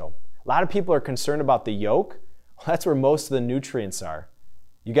beneficial. A lot of people are concerned about the yolk. Well, that's where most of the nutrients are.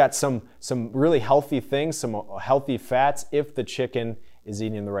 You got some really healthy things, some healthy fats if the chicken is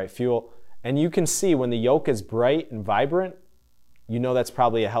eating the right fuel. And you can see when the yolk is bright and vibrant, you know that's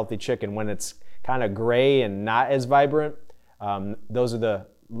probably a healthy chicken. When it's kind of gray and not as vibrant, those are the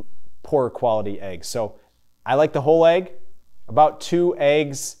poor quality eggs. So I like the whole egg. About 2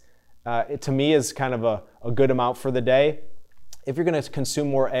 eggs to me is kind of a good amount for the day. If you're going to consume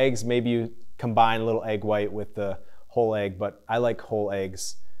more eggs, maybe you combine a little egg white with the whole egg, but I like whole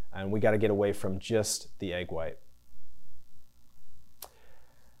eggs, and we got to get away from just the egg white.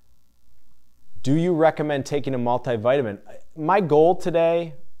 Do you recommend taking a multivitamin? My goal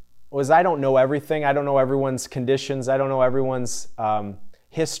today was I don't know everything. I don't know everyone's conditions. I don't know everyone's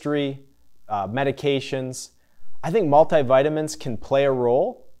history, medications. I think multivitamins can play a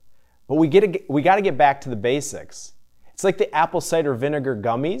role, but we got to get back to the basics. It's like the apple cider vinegar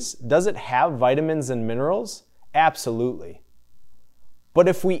gummies. Does it have vitamins and minerals? Absolutely. But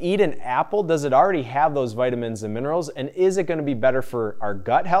if we eat an apple, does it already have those vitamins and minerals? And is it going to be better for our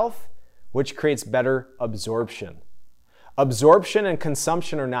gut health, which creates better absorption? Absorption and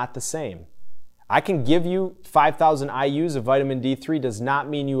consumption are not the same. I can give you 5,000 IUs of vitamin D3 does not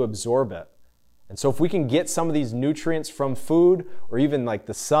mean you absorb it. And so if we can get some of these nutrients from food or even like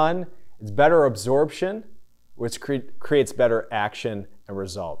the sun, it's better absorption, which creates better action and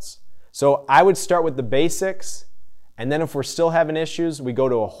results. So I would start with the basics, and then if we're still having issues, we go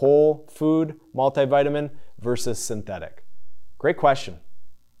to a whole food multivitamin versus synthetic. Great question.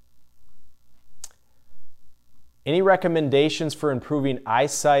 Any recommendations for improving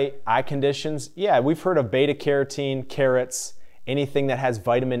eyesight, eye conditions? Yeah, we've heard of beta carotene, carrots, anything that has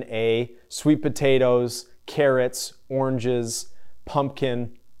vitamin A, sweet potatoes, carrots, oranges,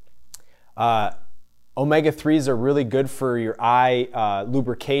 pumpkin. Omega-3s are really good for your eye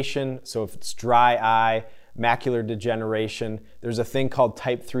lubrication. So if it's dry eye, macular degeneration, there's a thing called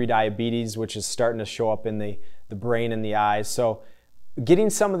type 3 diabetes, which is starting to show up in the brain and the eyes. So getting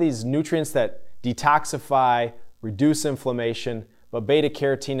some of these nutrients that detoxify, reduce inflammation, but beta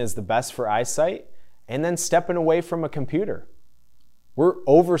carotene is the best for eyesight, and then stepping away from a computer. We're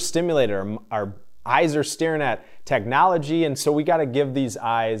overstimulated. Our eyes are staring at technology, and so we got to give these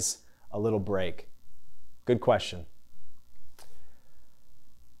eyes a little break. Good question.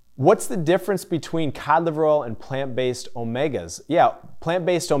 What's the difference between cod liver oil and plant-based omegas? Yeah,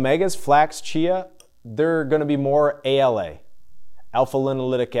 plant-based omegas, flax, chia, they're going to be more ALA,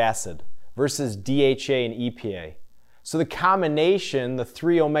 alpha-linoleic acid, versus DHA and EPA. So the combination, the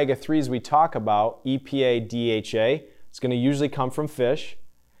 3 omega-3s we talk about, EPA, DHA, it's going to usually come from fish,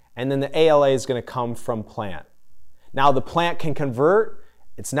 and then the ALA is going to come from plant. Now the plant can convert,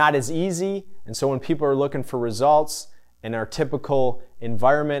 it's not as easy, and so when people are looking for results in our typical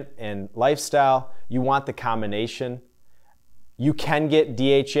environment and lifestyle, you want the combination. You can get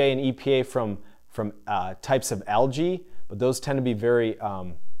DHA and EPA from types of algae, but those tend to be very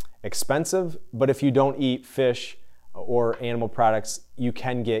expensive. But if you don't eat fish or animal products, you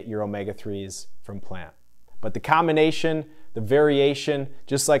can get your omega-3s from plant. But the combination, the variation,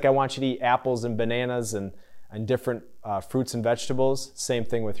 just like I want you to eat apples and bananas and different fruits and vegetables, same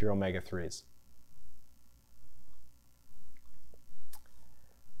thing with your omega-3s.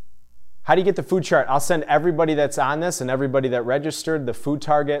 How do you get the food chart? I'll send everybody that's on this and everybody that registered the food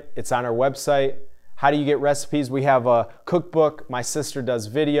target. It's on our website. How do you get recipes? We have a cookbook. My sister does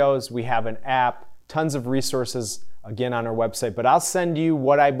videos. We have an app. Tons of resources, again, on our website. But I'll send you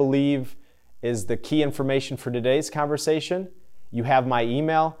what I believe is the key information for today's conversation. You have my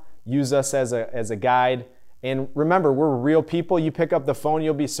email. Use us as a guide. And remember, we're real people. You pick up the phone,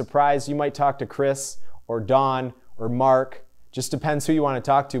 you'll be surprised. You might talk to Chris or Dawn or Mark. Just depends who you want to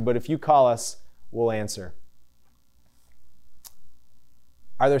talk to. But if you call us, we'll answer.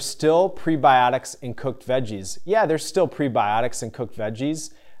 Are there still prebiotics in cooked veggies? Yeah, there's still prebiotics in cooked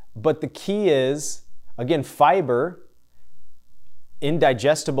veggies. But the key is, again, fiber,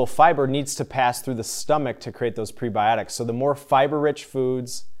 indigestible fiber needs to pass through the stomach to create those prebiotics. So the more fiber-rich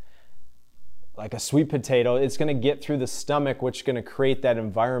foods, like a sweet potato, it's going to get through the stomach, which is going to create that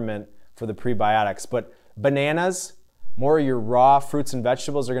environment for the prebiotics. But bananas, more of your raw fruits and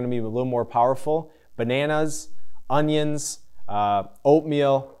vegetables are going to be a little more powerful. Bananas, onions,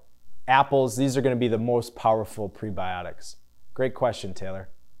 oatmeal, apples, these are going to be the most powerful prebiotics. Great question, Taylor.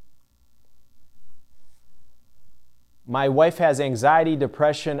 My wife has anxiety,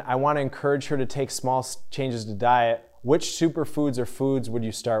 depression. I want to encourage her to take small changes to diet. Which superfoods or foods would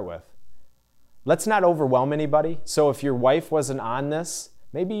you start with? Let's not overwhelm anybody. So if your wife wasn't on this,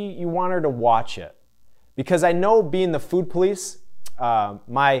 maybe you want her to watch it. Because I know, being the food police,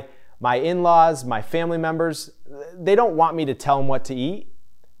 my in-laws, my family members, they don't want me to tell them what to eat.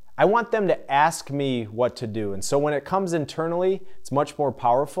 I want them to ask me what to do. And so when it comes internally, it's much more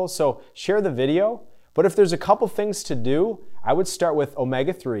powerful. So share the video. But if there's a couple things to do, I would start with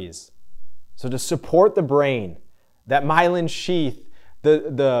omega-3s. So to support the brain, that myelin sheath,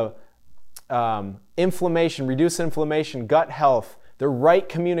 the inflammation, reduce inflammation, gut health, the right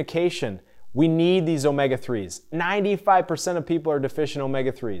communication. We need these omega-3s. 95% of people are deficient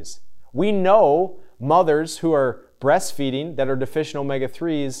omega-3s. We know mothers who are breastfeeding that are deficient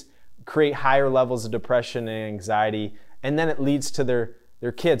omega-3s create higher levels of depression and anxiety, and then it leads to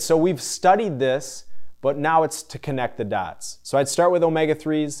their kids. So we've studied this, but now it's to connect the dots. So I'd start with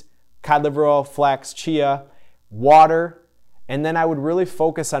omega-3s, cod liver oil, flax, chia, water, and then I would really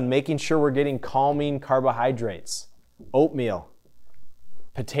focus on making sure we're getting calming carbohydrates, oatmeal,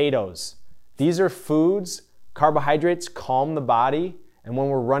 potatoes. These are foods, carbohydrates calm the body, and when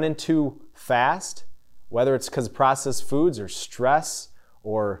we're running too fast, whether it's because of processed foods or stress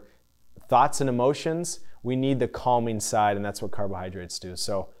or thoughts and emotions, we need the calming side, and that's what carbohydrates do.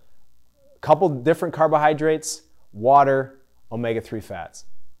 So a couple different carbohydrates, water, omega-3 fats.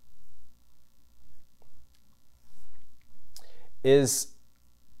 Is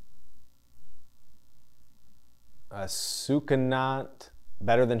sucanat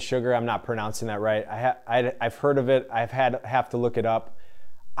better than sugar? I'm not pronouncing that right. I've heard of it. Have to look it up.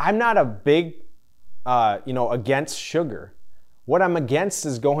 I'm not a big, against sugar. What I'm against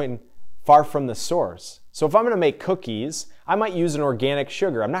is going far from the source. So if I'm going to make cookies, I might use an organic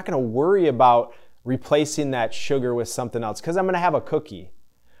sugar. I'm not going to worry about replacing that sugar with something else because I'm going to have a cookie.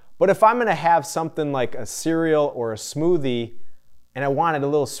 But if I'm going to have something like a cereal or a smoothie and I want it a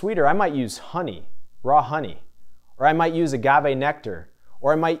little sweeter, I might use honey, raw honey, or I might use agave nectar,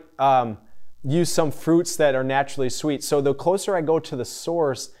 or I might use some fruits that are naturally sweet. So the closer I go to the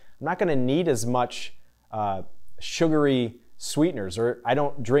source, I'm not going to need as much sugary sweeteners. Or I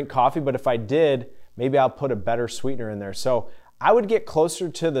don't drink coffee, but if I did, maybe I'll put a better sweetener in there. So I would get closer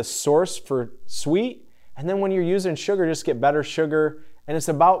to the source for sweet, and then when you're using sugar, just get better sugar. And it's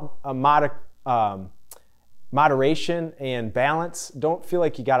about moderation and balance. Don't feel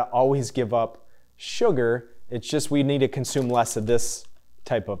like you got to always give up sugar. It's just we need to consume less of this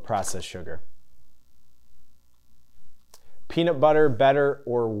type of processed sugar. Peanut butter, better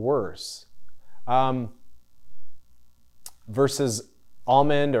or worse? Versus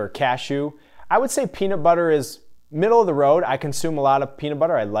almond or cashew. I would say peanut butter is middle of the road. I consume a lot of peanut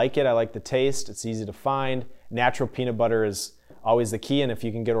butter. I like it. I like the taste. It's easy to find. Natural peanut butter is always the key, and if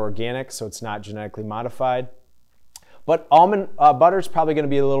you can get organic, so it's not genetically modified. But almond butter is probably going to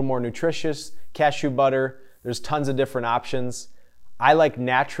be a little more nutritious. Cashew butter, there's tons of different options. I like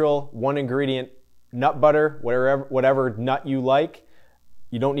natural, one ingredient nut butter, whatever nut you like.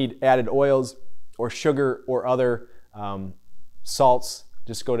 You don't need added oils or sugar or other salts.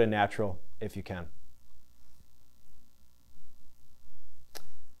 Just go to natural if you can.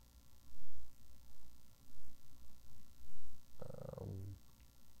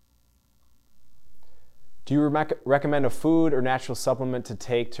 Do you recommend a food or natural supplement to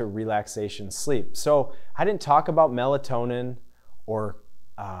take to relaxation sleep? So I didn't talk about melatonin or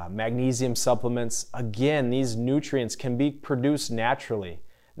magnesium supplements. Again, these nutrients can be produced naturally.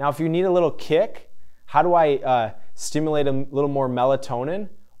 Now, if you need a little kick, how do I stimulate a little more melatonin?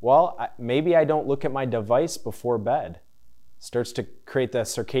 Well, maybe I don't look at my device before bed. Starts to create the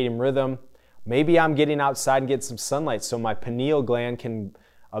circadian rhythm. Maybe I'm getting outside and get some sunlight so my pineal gland can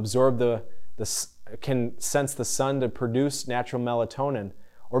absorb can sense the sun to produce natural melatonin.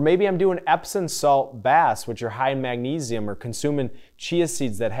 Or maybe I'm doing Epsom salt baths, which are high in magnesium, or consuming chia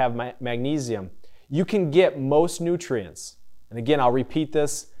seeds that have magnesium. You can get most nutrients, and again, I'll repeat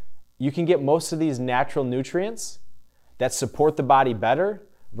this, you can get most of these natural nutrients that support the body better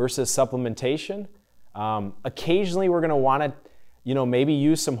versus supplementation. Occasionally we're gonna wanna, maybe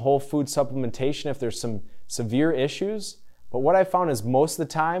use some whole food supplementation if there's some severe issues. But what I found is most of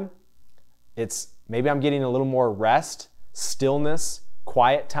the time, it's maybe I'm getting a little more rest, stillness,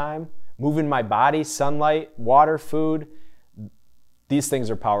 quiet time, moving my body, sunlight, water, food. These things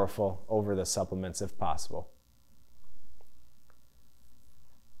are powerful over the supplements if possible.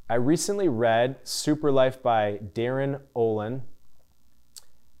 I recently read Super Life by Darren Olin,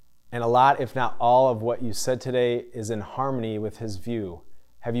 and a lot, if not all, of what you said today is in harmony with his view.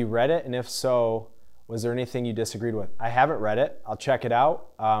 Have you read it? And if so, was there anything you disagreed with? I haven't read it. I'll check it out.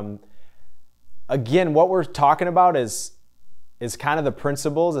 Again, what we're talking about is kind of the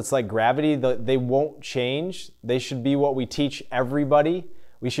principles. It's like gravity. They won't change. They should be what we teach everybody.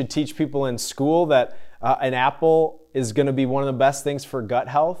 We should teach people in school that an apple is going to be one of the best things for gut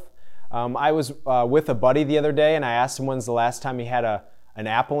health. I was with a buddy the other day, and I asked him when's the last time he had an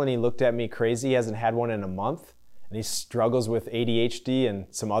apple, and he looked at me crazy. He hasn't had one in a month, and he struggles with ADHD and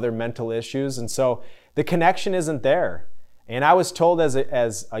some other mental issues. And so the connection isn't there. And I was told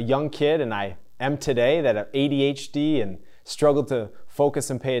as a young kid, and I am today, that ADHD and struggle to focus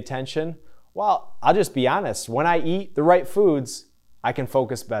and pay attention. Well, I'll just be honest. When I eat the right foods, I can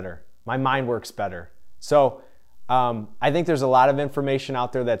focus better. My mind works better. So I think there's a lot of information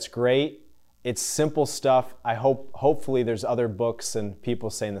out there that's great. It's simple stuff. Hopefully there's other books and people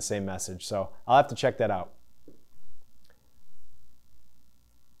saying the same message. So I'll have to check that out.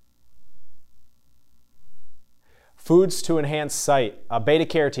 Foods to enhance sight. Beta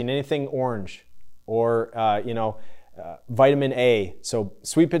carotene, anything orange, or vitamin A. So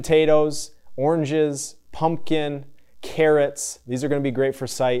sweet potatoes, oranges, pumpkin, carrots. These are going to be great for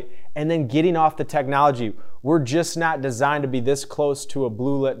sight. And then getting off the technology. We're just not designed to be this close to a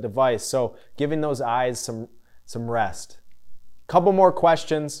blue lit device. So giving those eyes some rest. Couple more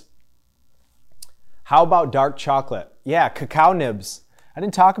questions. How about dark chocolate? Yeah, cacao nibs. I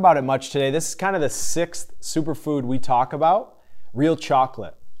didn't talk about it much today. This is kind of the 6th superfood we talk about, real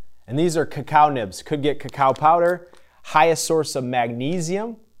chocolate. And these are cacao nibs. Could get cacao powder, highest source of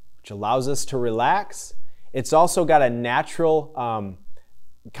magnesium, which allows us to relax. It's also got a natural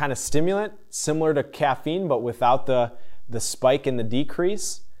kind of stimulant, similar to caffeine, but without the spike and the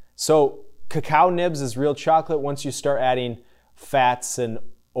decrease. So cacao nibs is real chocolate. Once you start adding fats and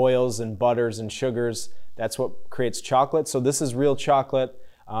oils and butters and sugars, that's what creates chocolate. So this is real chocolate.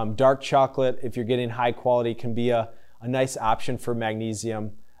 Dark chocolate, if you're getting high quality, can be a nice option for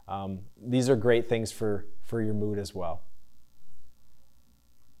magnesium. These are great things for your mood as well.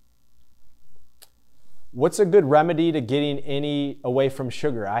 What's a good remedy to getting any away from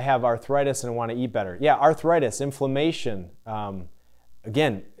sugar? I have arthritis and I want to eat better. Yeah, arthritis, inflammation.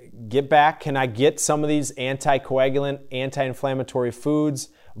 Again, get back. Can I get some of these anticoagulant, anti-inflammatory foods?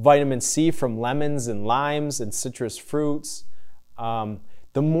 Vitamin C from lemons and limes and citrus fruits.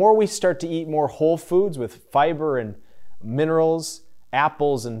 The more we start to eat more whole foods with fiber and minerals,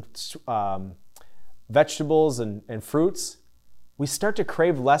 apples and vegetables and fruits, we start to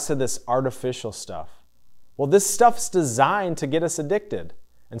crave less of this artificial stuff. Well, this stuff's designed to get us addicted.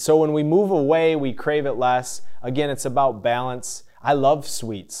 And so when we move away, we crave it less. Again, it's about balance. I love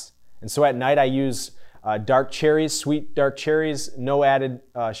sweets. And so at night I use dark cherries, sweet dark cherries, no added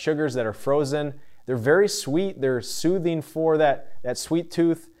sugars that are frozen. They're very sweet. They're soothing for that sweet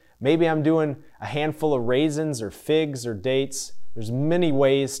tooth. Maybe I'm doing a handful of raisins or figs or dates. There's many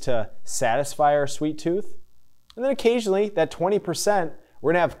ways to satisfy our sweet tooth. And then occasionally, that 20%,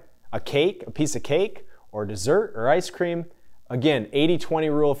 we're going to have a cake, a piece of cake, or dessert, or ice cream. Again,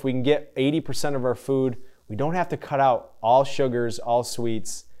 80-20 rule. If we can get 80% of our food, we don't have to cut out all sugars, all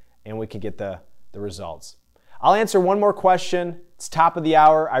sweets, and we can get the results. I'll answer one more question. It's top of the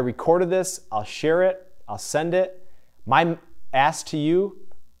hour. I recorded this. I'll share it. I'll send it. My ask to you,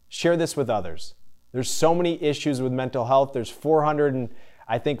 share this with others. There's so many issues with mental health. There's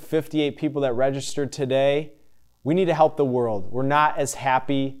 458 people that registered today. We need to help the world. We're not as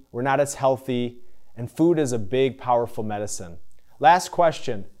happy. We're not as healthy. And food is a big, powerful medicine. Last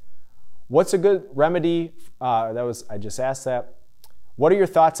question. What's a good remedy? I just asked that. What are your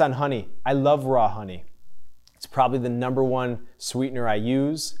thoughts on honey? I love raw honey. It's probably the number one sweetener I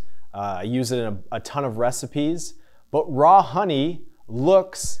use. I use it in a ton of recipes. But raw honey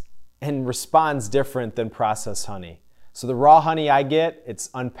looks and responds different than processed honey. So the raw honey I get, it's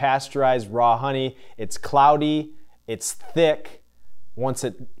unpasteurized raw honey. It's cloudy, it's thick. Once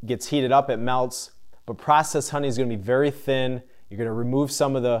it gets heated up, it melts. But processed honey is going to be very thin. You're going to remove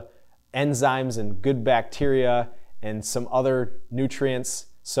some of the enzymes and good bacteria and some other nutrients.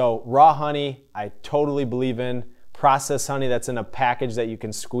 So raw honey, I totally believe in. Processed honey that's in a package that you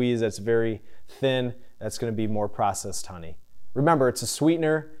can squeeze that's very thin, that's going to be more processed honey. Remember, it's a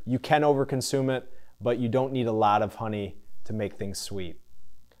sweetener. You can overconsume it, but you don't need a lot of honey to make things sweet.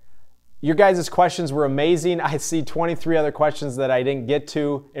 Your guys' questions were amazing. I see 23 other questions that I didn't get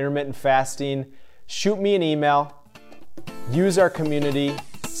to. Intermittent fasting. Shoot me an email. Use our community.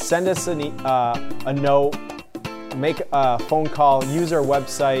 Send us a note. Make a phone call. Use our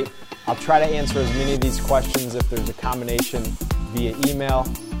website. I'll try to answer as many of these questions if there's a combination via email.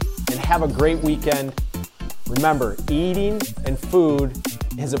 And have a great weekend. Remember, eating and food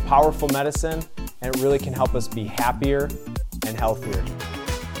is a powerful medicine, and it really can help us be happier and healthier.